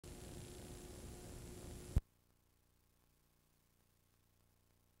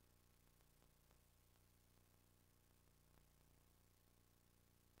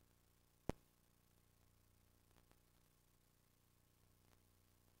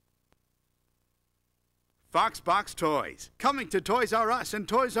FoxBox Toys. Coming to Toys R Us and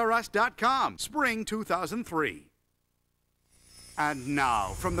ToysRUs.com. Spring 2003. And now,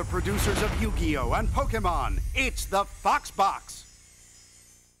 from the producers of Yu-Gi-Oh! And Pokemon, it's the FoxBox.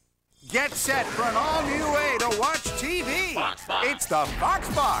 Get set for an all-new way to watch TV. FoxBox. It's the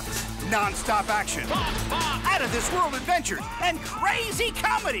FoxBox. Non-stop action, out-of-this-world adventures, and crazy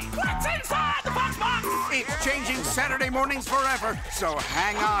comedy. What's inside the FoxBox? It's changing Saturday mornings forever, so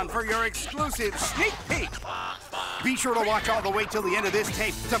hang on for your exclusive sneak peek. Be sure to watch all the way till the end of this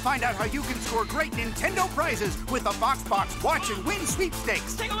tape to find out how you can score great Nintendo prizes with the FoxBox Watch and Win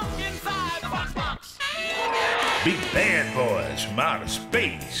sweepstakes. Take a look inside the FoxBox. Big bad boys from outer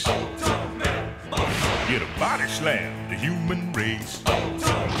space. Get a body slam, the human race.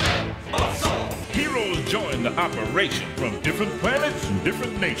 Heroes join the operation from different planets and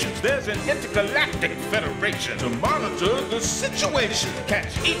different nations. There's an intergalactic federation to monitor the situation,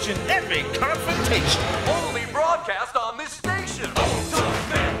 catch each and every confrontation. Only broadcast on this station.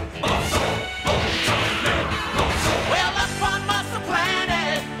 Well, up on Muscle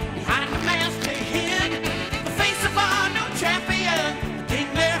Planet, behind the mask they hid, the face of our new champion, the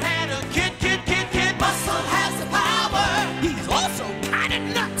king there had a kid. Muscle has the power. He's also kind of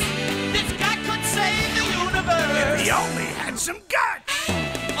nuts. This guy could save the universe. If he only had some guts.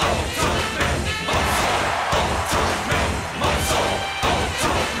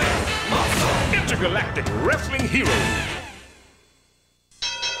 Intergalactic wrestling hero.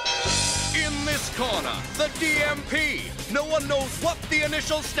 In this corner, the DMP. No one knows what the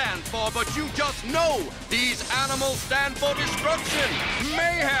initials stand for, but you just know these animals stand for destruction,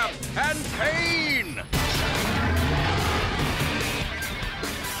 mayhem, and pain.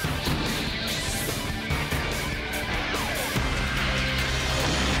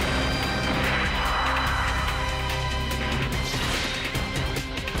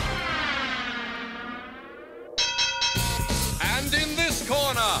 And in this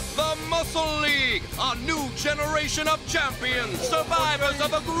corner, the Muscle League, a new generation of champions, survivors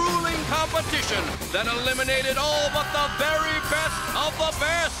of a grueling competition that eliminated all but the very best of the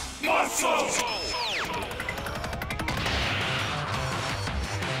best. Muscle!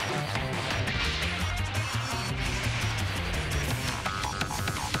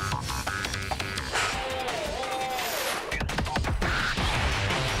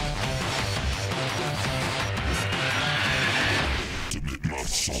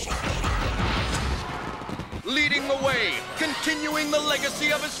 Leading the way, continuing the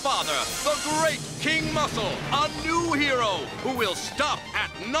legacy of his father, the great King Muscle, a new hero who will stop at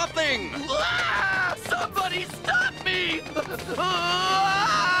nothing. Ah, somebody stop me!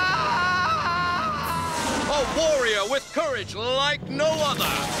 A warrior with courage like no other.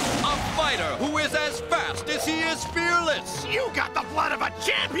 A fighter who is as fast as he is fearless. You got the blood of a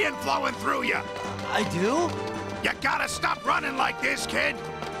champion flowing through you. I do? You gotta stop running like this, kid.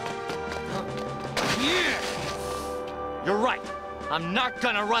 You're right. I'm not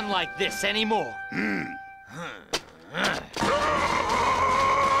gonna run like this anymore. I'm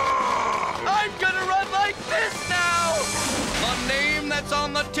gonna run like this now! A name that's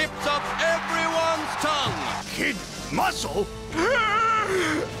on the tips of everyone's tongue. Kid Muscle?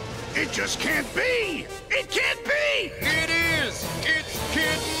 It just can't be! It can't be! It is! It's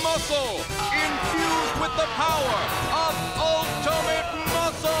Kid Muscle, infused with the power of Ultimate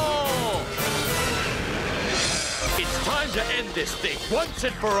Muscle! It's time to end this thing once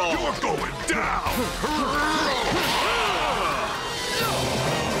and for all. You're going down!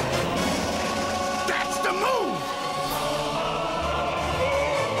 That's the move!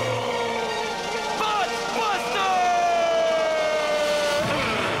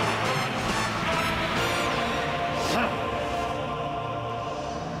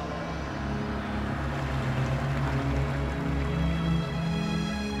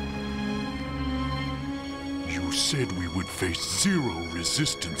 You said we would face zero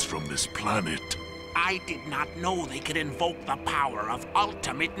resistance from this planet. I did not know they could invoke the power of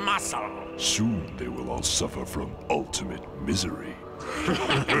Ultimate Muscle. Soon they will all suffer from ultimate misery.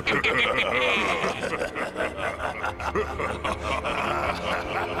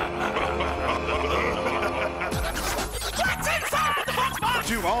 What's inside the FoxBox?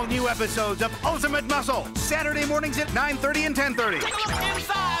 2 all-new episodes of Ultimate Muscle, Saturday mornings at 9:30 and 10:30. Take a look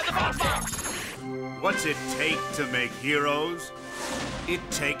inside the FoxBox. What's it take to make heroes? It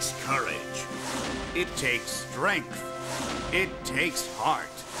takes courage. It takes strength. It takes heart.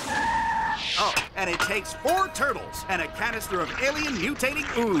 Oh, and it takes 4 turtles and a canister of alien mutating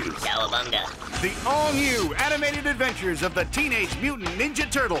ooze. Cowabunga. The all-new animated adventures of the Teenage Mutant Ninja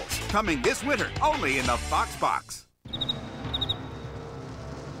Turtles, coming this winter only in the FoxBox.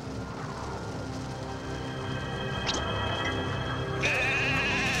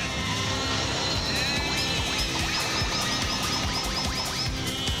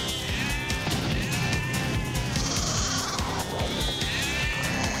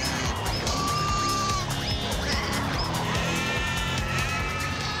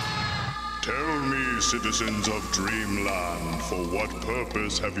 citizens of Dreamland, for what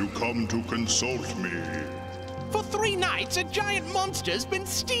purpose have you come to consult me? For 3 nights, a giant monster's been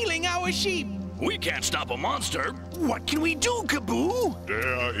stealing our sheep. We can't stop a monster. What can we do, Kaboo?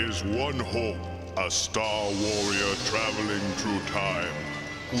 There is one hope, a star warrior traveling through time,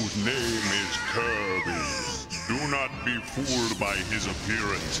 whose name is Kirby. Do not be fooled by his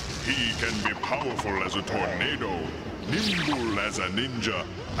appearance. He can be powerful as a tornado, nimble as a ninja,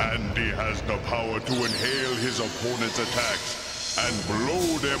 and he has the power to inhale his opponent's attacks and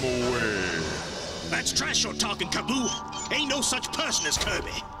blow them away. That's trash you're talking, Kaboo. Ain't no such person as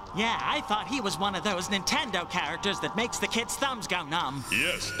Kirby. Yeah, I thought he was one of those Nintendo characters that makes the kids' thumbs go numb.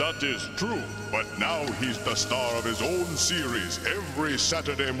 Yes, that is true. But now he's the star of his own series every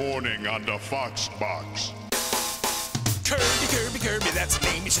Saturday morning on the FoxBox. Kirby, Kirby, Kirby, that's the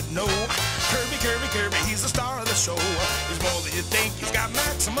name you should know. Kirby, Kirby, Kirby, he's the star of the show. He's more than you think, he's got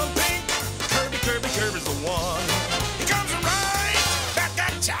maximum pink. Kirby, Kirby, Kirby's the one. He comes right, back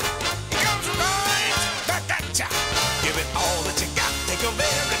at ya. He comes right, back at ya. Give it all that you got, take a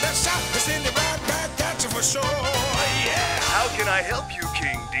very best shot. He'll send it right back at you for sure, yeah. How can I help you,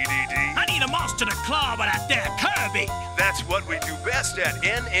 King DDD? I need a monster to claw with that there Kirby. That's what we do best at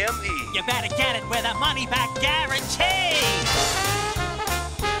NME. You better get it with a money-back guarantee.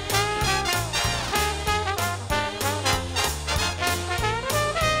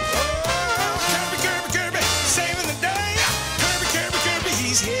 Kirby, Kirby, Kirby, saving the day. Kirby, Kirby, Kirby,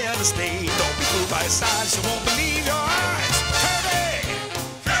 he's here to stay. Don't be fooled by his size, you won't believe your eyes. Kirby!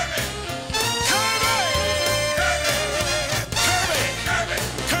 Kirby! Kirby! Kirby! Kirby!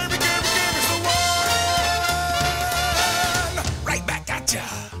 Kirby, Kirby, Kirby's the one! Right back at ya.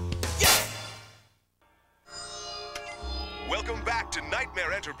 Yeah! Welcome back to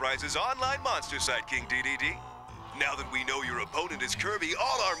Nightmare Enterprises' online monster site, King DDD. Now that we know your opponent is Kirby,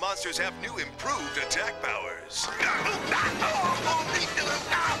 all our monsters have new improved attack powers.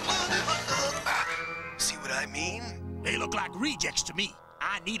 See what I mean? They look like rejects to me.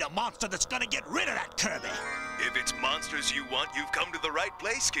 I need a monster that's gonna get rid of that Kirby. If it's monsters you want, you've come to the right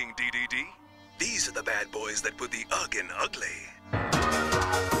place, King DDD. These are the bad boys that put the ugh in ugly.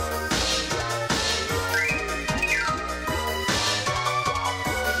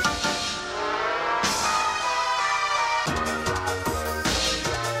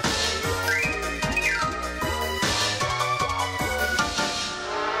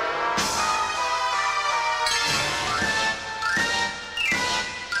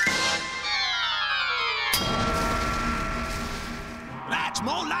 That's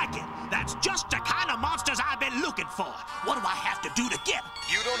more like it. That's just the kind of monsters I've been looking for. What do I have to do to get 'em?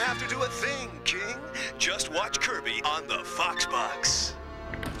 You don't have to do a thing, King. Just watch Kirby on the FoxBox.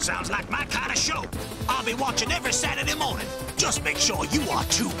 Sounds like my kind of show. I'll be watching every Saturday morning. Just make sure you are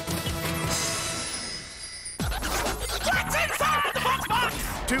too. What's inside the FoxBox?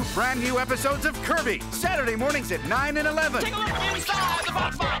 2 brand new episodes of Kirby, Saturday mornings at 9 and 11. Take a look inside the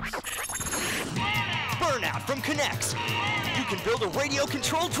FoxBox. Burnout from Connects. You can build a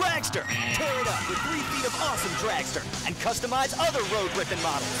radio-controlled dragster, tear it up with 3 feet of awesome dragster, and customize other road-ripping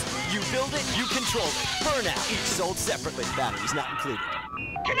models. You build it, you control it. Burnout, each sold separately. Batteries not included.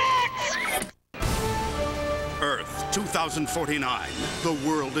 Earth 2049. The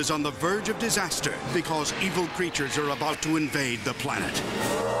world is on the verge of disaster because evil creatures are about to invade the planet.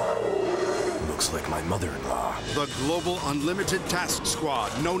 Looks like my mother-in-law. The Global Unlimited Task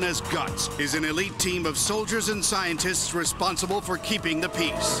Squad, known as GUTS, is an elite team of soldiers and scientists responsible for keeping the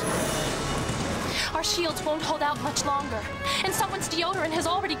peace. Our shields won't hold out much longer, and someone's deodorant has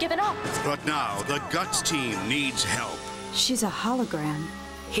already given up. But now, the GUTS team needs help. She's a hologram.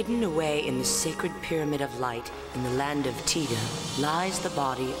 Hidden away in the sacred pyramid of light in the land of Tiga lies the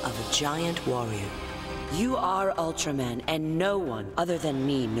body of a giant warrior. You are Ultraman, and no one other than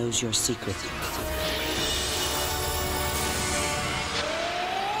me knows your secret.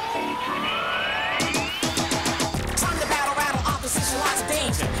 Time to battle, rattle, opposition, lots of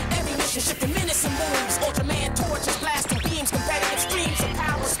danger. Every mission shifting minutes and moves. Ultraman torches, blasting beams, competitive streams of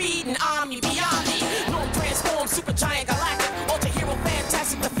power, speed, and army beyond me. Gnome transform, super giant galactic, ultra hero,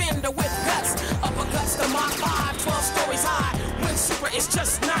 fantastic defender with guts. Uppercuts to Mach 5, 12 stories high. When super is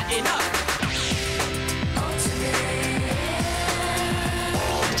just not enough.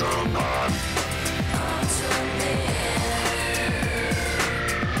 Ultraman.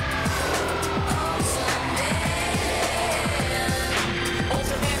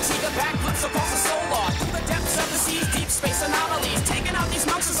 Ultraman Tiga backflips across the solar. Through the depths of the seas, deep space anomalies. Taking out these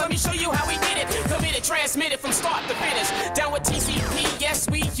monsters, let me show you how we did it. Committed, transmitted from start to finish. Down with TCP, yes,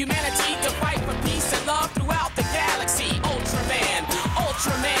 we humanity to fight for peace and love throughout the galaxy. Ultraman,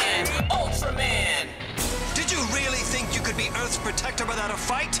 Ultraman, Ultraman. protect her without a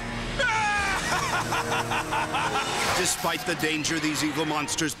fight? Despite the danger these evil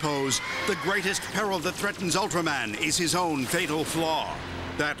monsters pose, the greatest peril that threatens Ultraman is his own fatal flaw.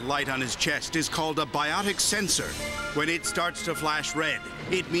 That light on his chest is called a biotic sensor. When it starts to flash red,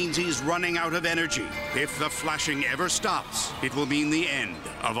 it means he's running out of energy. If the flashing ever stops, it will mean the end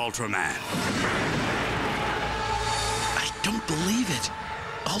of Ultraman. I don't believe it.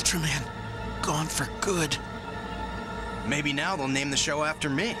 Ultraman, gone for good. Maybe now they'll name the show after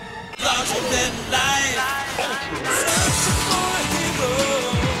me. Larger than life. Searching for a hero.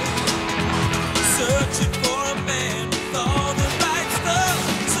 Searching for a man with all the right stuff.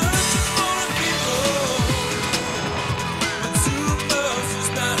 Searching for a hero. But super's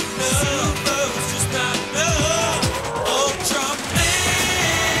just not enough. Super's just not enough. Ultraman.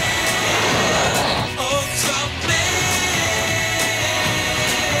 Ultraman.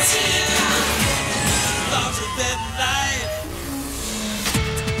 Larger than life.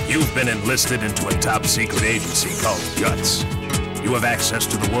 You've been enlisted into a top-secret agency called Guts. You have access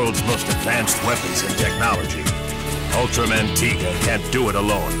to the world's most advanced weapons and technology. Ultraman Tiga can't do it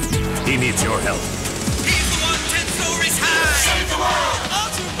alone. He needs your help. He's the one 10 stories high. Save the world.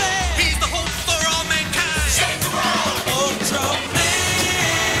 Ultraman. He's the hope for all mankind. Save the world. Ultraman.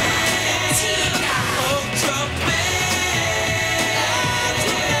 Tiga. Ultraman.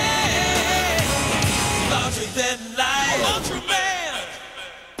 Larger than life. Ultraman.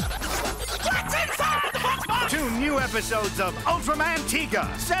 Two new episodes of Ultraman Tiga,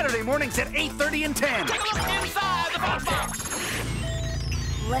 Saturday mornings at 8:30 and 10. Take a look inside the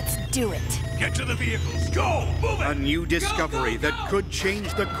FoxBox. Let's do it. Get to the vehicles. Go! Move it! A new discovery that could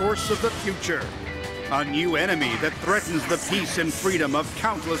change the course of the future. A new enemy that threatens the peace and freedom of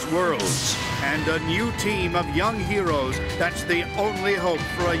countless worlds. And a new team of young heroes that's the only hope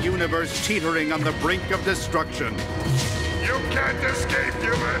for a universe teetering on the brink of destruction. You can't escape,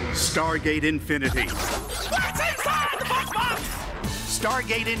 humans! Stargate Infinity. What's inside the FoxBox?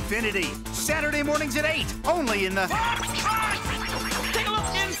 Stargate Infinity, Saturday mornings at 8, only in the... Take a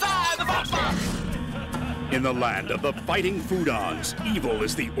look inside the FoxBox. In the land of the fighting Foodons, evil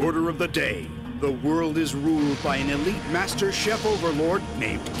is the order of the day. The world is ruled by an elite master chef overlord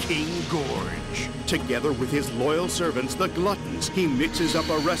named King Gorge. Together with his loyal servants, the Gluttons, he mixes up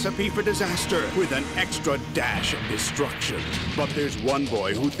a recipe for disaster with an extra dash of destruction. But there's one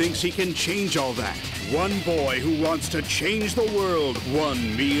boy who thinks he can change all that. One boy who wants to change the world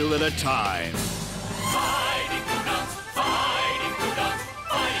one meal at a time. Fighting Foodons, fighting Foodons,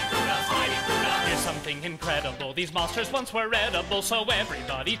 fighting Foodons, fighting Foodons. Here's something incredible. These monsters once were edible, so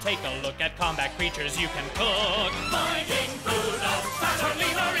everybody take a look at combat creatures you can cook. Fighting Foodons, fat or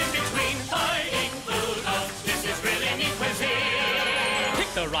lean or in between. Fighting Foodons, this is really neat cuisine.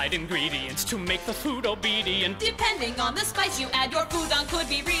 Pick the right ingredients to make the food obedient. Depending on the spice you add, your foodon could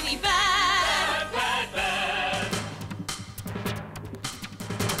be really bad. Bad, bad, bad.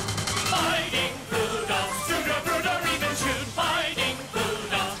 Fighting Foodons, sugar, fruit, or even shoot. Fighting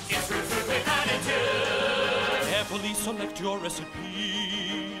Foodons, it's fruit with attitude. Carefully select your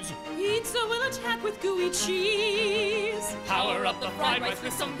recipes. Pizza will attack with gooey cheese. Power up the fried rice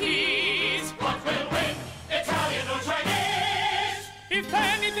with some peas. What will win, Italian or Chinese? If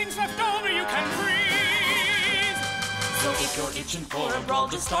anything's left over, you can freeze. So if you're itching for a brawl,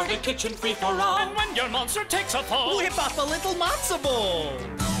 just start a kitchen free-for-all. And when your monster takes a fall, Whip up a little matzo ball.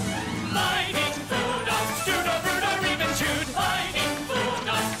 Fighting Foodons, stewed or brewed or even chewed. Fighting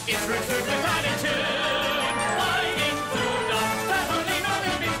Foodons, it's fruit with attitude. Fighting Foodons, fat or lean or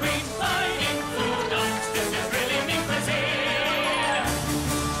in between. Fighting Foodons, this is really neat cuisine.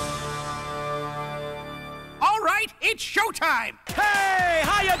 All right, it's showtime! Hey,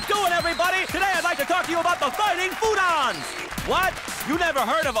 how you doing, everybody? Today I'd like to talk to you about the fighting Foodons. What? You never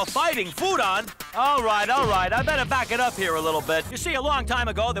heard of a fighting Foodon? All right, I better back it up here a little bit. You see, a long time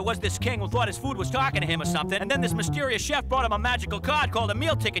ago, there was this king who thought his food was talking to him or something, and then this mysterious chef brought him a magical card called a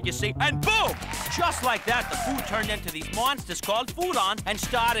meal ticket, you see, and boom! Just like that, the food turned into these monsters called Foodons and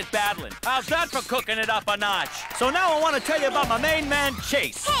started battling. How's that for cooking it up a notch? So now I want to tell you about my main man,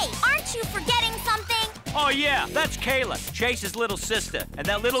 Chase. Hey, aren't you forgetting something? Oh, yeah, that's Kayla, Chase's little sister. And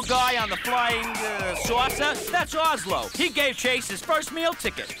that little guy on the flying saucer, that's Oslo. He gave Chase his first meal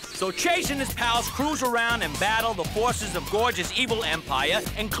ticket. So Chase and his pals cruise around and battle the forces of Gorge's evil empire,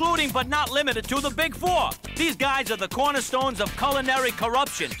 including but not limited to the Big Four. These guys are the cornerstones of culinary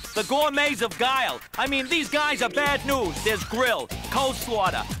corruption, the gourmets of guile. I mean, these guys are bad news. There's Grill, Cold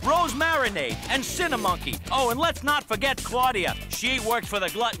Slaughter, Rose Marinade, and Cinnamonkey. Oh, and let's not forget Claudia. She worked for the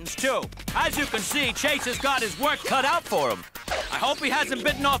Gluttons, too. As you can see, Chase has got his work cut out for him. I hope he hasn't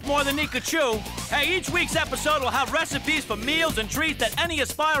bitten off more than he could chew. Hey, each week's episode will have recipes for meals and treats that any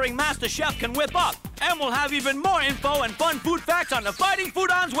aspiring master chef can whip up. And we'll have even more info and fun food facts on the Fighting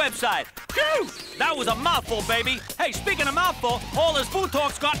Foodons website. Phew! That was a mouthful, baby. Hey, speaking of mouthful, all this food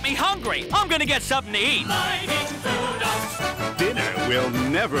talk's got me hungry. I'm gonna get something to eat. Fighting Foodons. Dinner will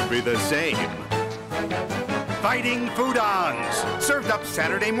never be the same. Fighting Foodons. Served up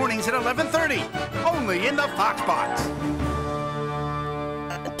Saturday mornings at 11:30. Only in the FoxBox.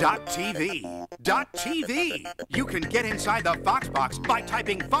 .tv. You can get inside the FoxBox by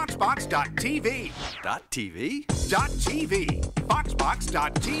typing foxbox.tv. .tv? .tv.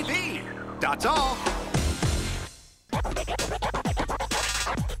 Foxbox.tv. That's all.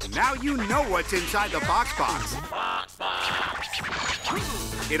 Now you know what's inside the FoxBox.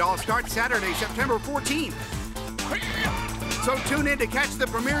 It all starts Saturday, September 14th. So tune in to catch the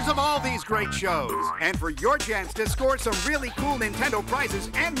premieres of all these great shows. And for your chance to score some really cool Nintendo prizes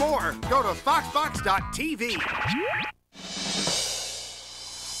and more, go to foxbox.tv.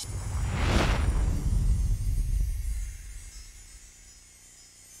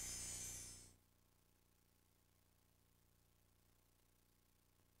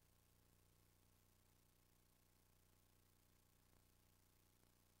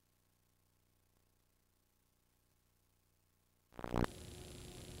 You